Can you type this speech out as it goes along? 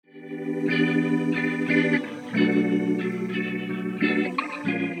Hey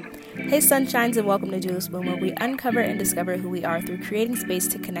sunshines, and welcome to Julius Bloom, where we uncover and discover who we are through creating space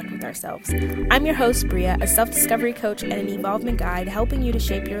to connect with ourselves. I'm your host, Bria, a self-discovery coach and an evolvement guide, helping you to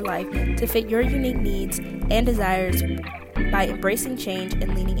shape your life to fit your unique needs and desires by embracing change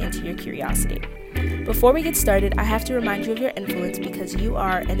and leaning into your curiosity. Before we get started, I have to remind you of your influence because you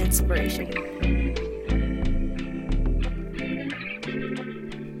are an inspiration.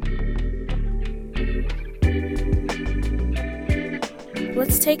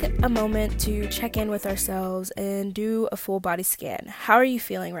 Let's take a moment to check in with ourselves and do a full body scan. How are you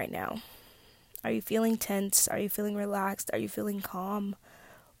feeling right now? Are you feeling tense? Are you feeling relaxed? Are you feeling calm?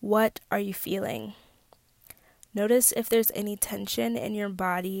 What are you feeling? Notice if there's any tension in your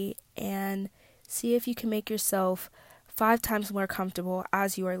body and see if you can make yourself 5 times more comfortable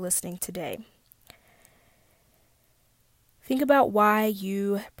as you are listening today. Think about why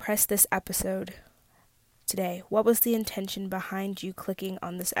you pressed this episode today. What was the intention behind you clicking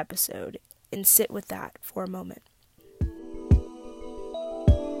on this episode? And sit with that for a moment.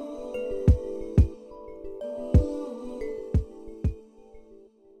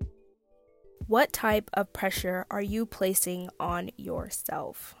 What type of pressure are you placing on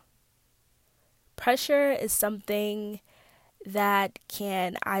yourself? Pressure is something that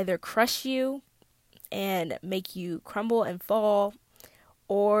can either crush you and make you crumble and fall,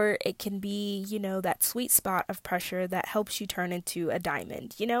 or it can be, that sweet spot of pressure that helps you turn into a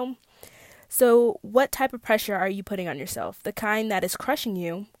diamond, So what type of pressure are you putting on yourself? The kind that is crushing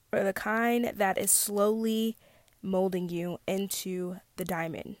you or the kind that is slowly molding you into the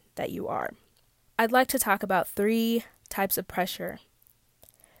diamond that you are? I'd like to talk about 3 types of pressure.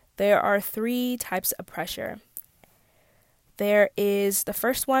 There are 3 types of pressure. The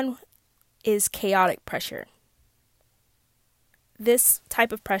first one is chaotic pressure. This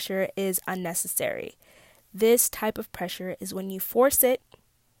type of pressure is unnecessary. This type of pressure is when you force it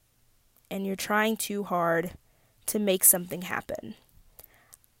and you're trying too hard to make something happen.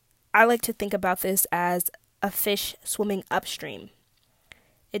 I like to think about this as a fish swimming upstream.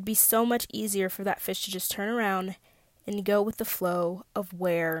 It'd be so much easier for that fish to just turn around and go with the flow of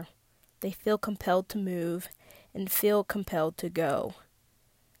where they feel compelled to move and feel compelled to go.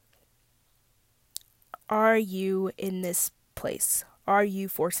 Are you in this place? Are you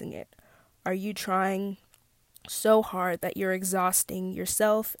forcing it? Are you trying so hard that you're exhausting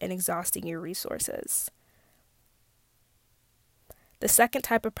yourself and exhausting your resources? The second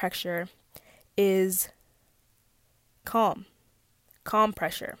type of pressure is calm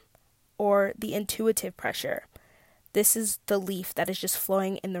pressure, or the intuitive pressure. This is the leaf that is just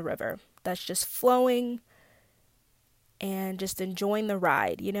flowing in the river, that's just flowing and just enjoying the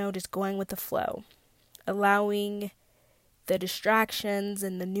ride, just going with the flow, allowing the distractions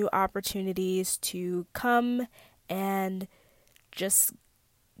and the new opportunities to come and just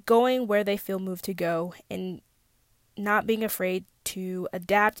going where they feel moved to go and not being afraid to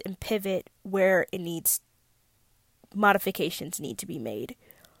adapt and pivot where modifications need to be made.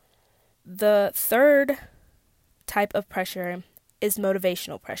 The third type of pressure is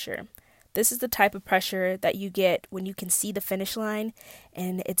motivational pressure. This is the type of pressure that you get when you can see the finish line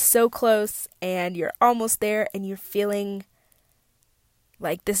and it's so close and you're almost there and you're feeling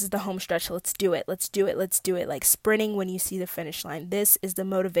like this is the home stretch. Let's do it. Like sprinting when you see the finish line. This is the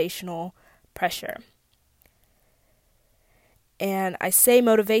motivational pressure. And I say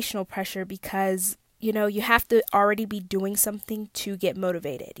motivational pressure because, you have to already be doing something to get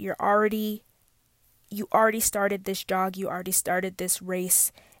motivated. You already started this jog, you already started this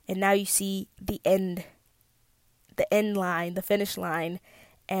race, and now you see the end line, the finish line,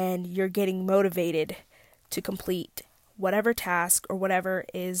 and you're getting motivated to complete whatever task or whatever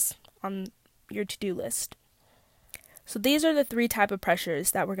is on your to-do list. So these are the 3 type of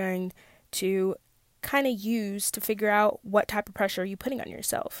pressures that we're going to kind of use to figure out what type of pressure are you putting on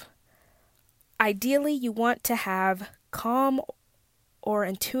yourself. Ideally, you want to have calm or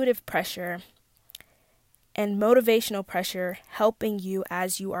intuitive pressure and motivational pressure helping you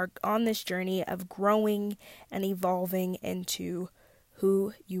as you are on this journey of growing and evolving into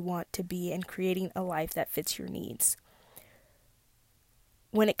who you want to be and creating a life that fits your needs.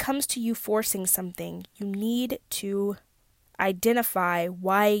 When it comes to you forcing something, you need to identify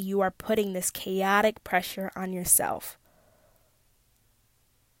why you are putting this chaotic pressure on yourself.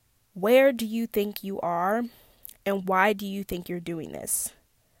 Where do you think you are, and why do you think you're doing this?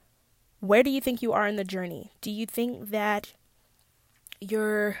 Where do you think you are in the journey? Do you think that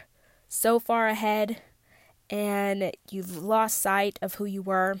you're so far ahead and you've lost sight of who you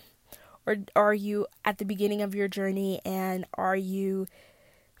were? Or are you at the beginning of your journey and are you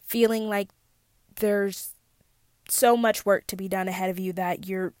feeling like there's so much work to be done ahead of you that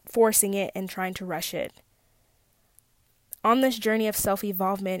you're forcing it and trying to rush it. On this journey of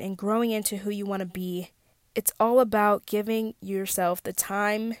self-evolvement and growing into who you want to be, it's all about giving yourself the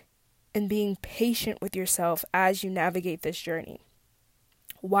time and being patient with yourself as you navigate this journey.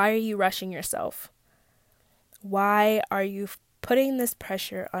 Why are you rushing yourself? Why are you putting this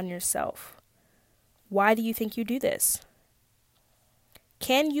pressure on yourself? Why do you think you do this?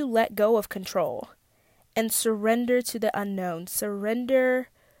 Can you let go of control and surrender to the unknown? Surrender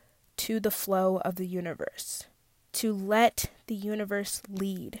to the flow of the universe. To let the universe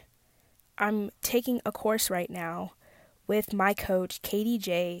lead. I'm taking a course right now with my coach, Katie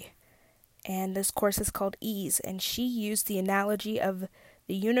J., and this course is called Ease, and she used the analogy of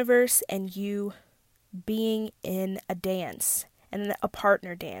the universe and you being in a dance, and a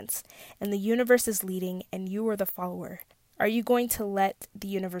partner dance, and the universe is leading and you are the follower. Are you going to let the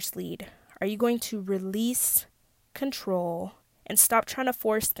universe lead? Are you going to release control and stop trying to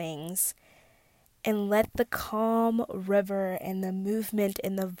force things and let the calm river and the movement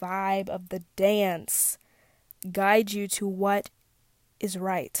and the vibe of the dance guide you to what is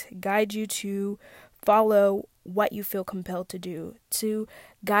right, guide you to follow what you feel compelled to do, to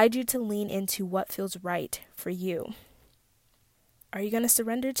guide you to lean into what feels right for you? Are you going to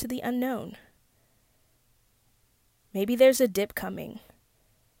surrender to the unknown? Maybe there's a dip coming.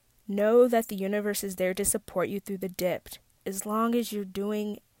 Know that the universe is there to support you through the dip, as long as you're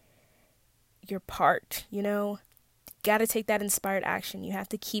doing your part, Got to take that inspired action. You have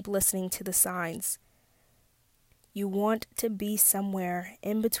to keep listening to the signs. You want to be somewhere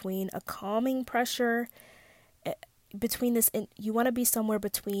in between a calming pressure, you want to be somewhere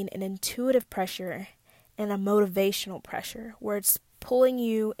between an intuitive pressure and a motivational pressure, where it's pulling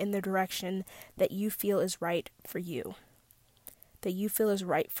you in the direction that you feel is right for you, that you feel is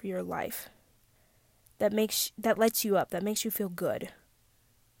right for your life, that lets you up, that makes you feel good.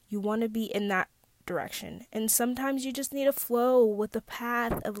 You want to be in that direction. And sometimes you just need to flow with the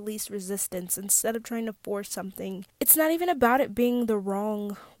path of least resistance instead of trying to force something. It's not even about it being the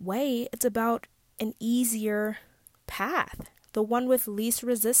wrong way. It's about an easier path. The one with least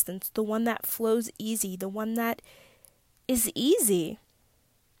resistance. The one that flows easy. The one that is easy.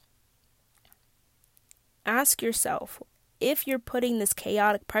 Ask yourself, if you're putting this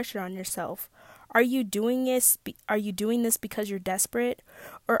chaotic pressure on yourself, are you doing this because you're desperate,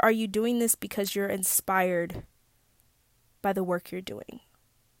 or are you doing this because you're inspired by the work you're doing?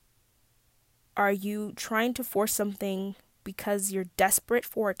 Are you trying to force something because you're desperate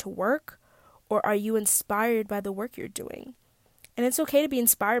for it to work, or are you inspired by the work you're doing? And it's okay to be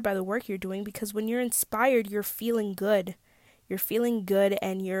inspired by the work you're doing, because when you're inspired, you're feeling good. You're feeling good,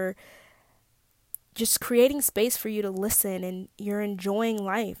 and you're just creating space for you to listen, and you're enjoying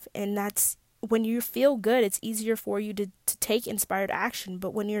life. And that's when you feel good, it's easier for you to take inspired action.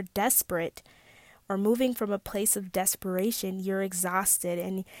 But when you're desperate or moving from a place of desperation, you're exhausted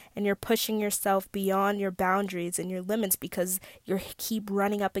and you're pushing yourself beyond your boundaries and your limits because you keep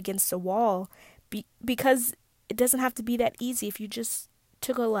running up against a wall. Because it doesn't have to be that easy if you just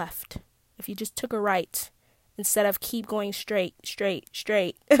took a left, if you just took a right, instead of keep going straight.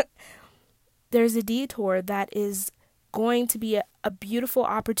 There's a detour that is going to be a beautiful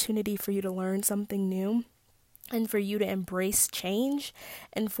opportunity for you to learn something new, and for you to embrace change,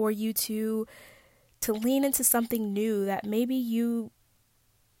 and for you to lean into something new that maybe you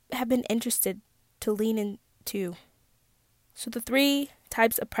have been interested to lean into. So the 3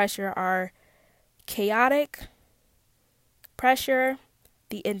 types of pressure are chaotic pressure,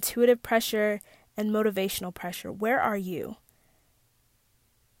 the intuitive pressure, and motivational pressure. Where are you?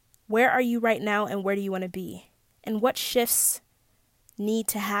 Where are you right now, and where do you want to be? And what shifts need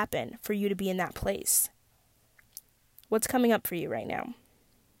to happen for you to be in that place? What's coming up for you right now?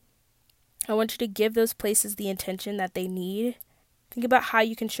 I want you to give those places the intention that they need. Think about how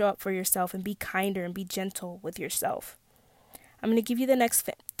you can show up for yourself and be kinder and be gentle with yourself. I'm going to give you the next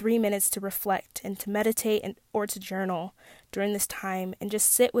 3 minutes to reflect and to meditate or to journal during this time, and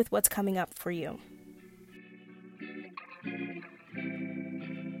just sit with what's coming up for you.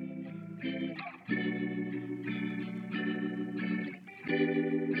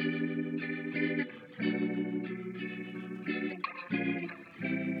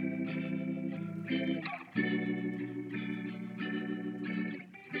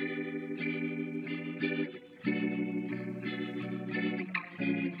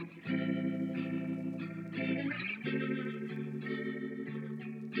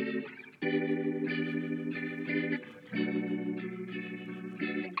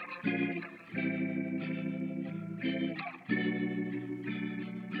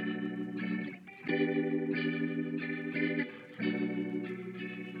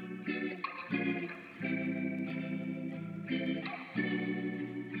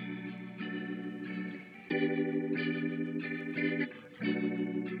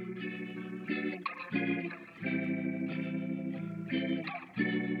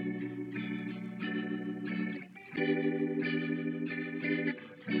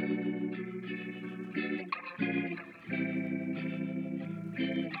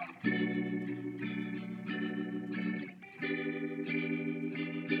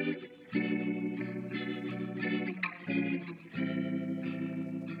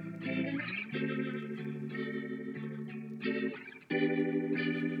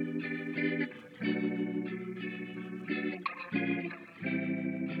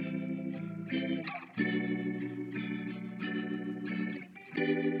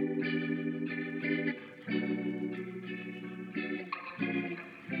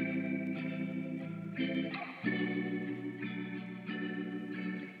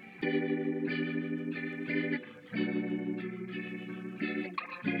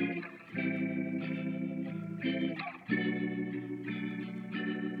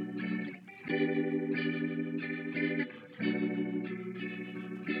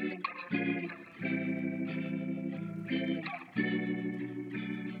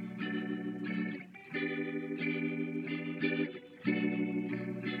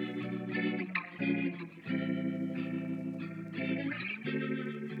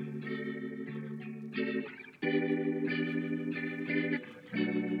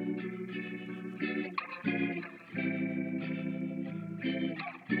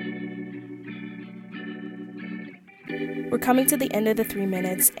 We're coming to the end of the 3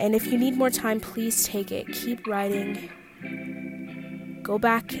 minutes, and if you need more time, please take it. Keep writing. Go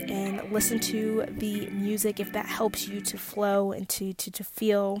back and listen to the music if that helps you to flow and to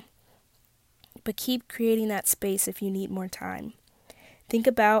feel. But keep creating that space if you need more time. Think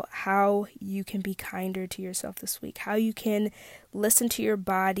about how you can be kinder to yourself this week, how you can listen to your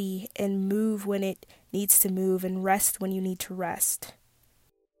body and move when it needs to move and rest when you need to rest.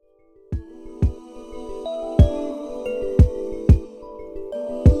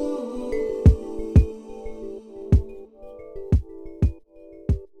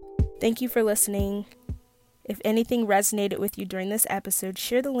 Thank you for listening. If anything resonated with you during this episode,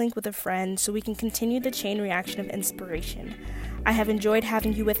 share the link with a friend so we can continue the chain reaction of inspiration. I have enjoyed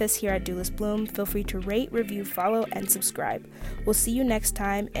having you with us here at Doulas Bloom. Feel free to rate, review, follow, and subscribe. We'll see you next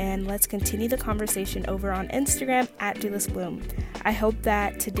time, and let's continue the conversation over on Instagram at Doulas Bloom. I hope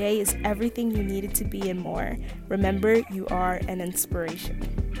that today is everything you needed to be and more. Remember, you are an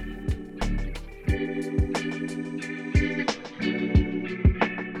inspiration.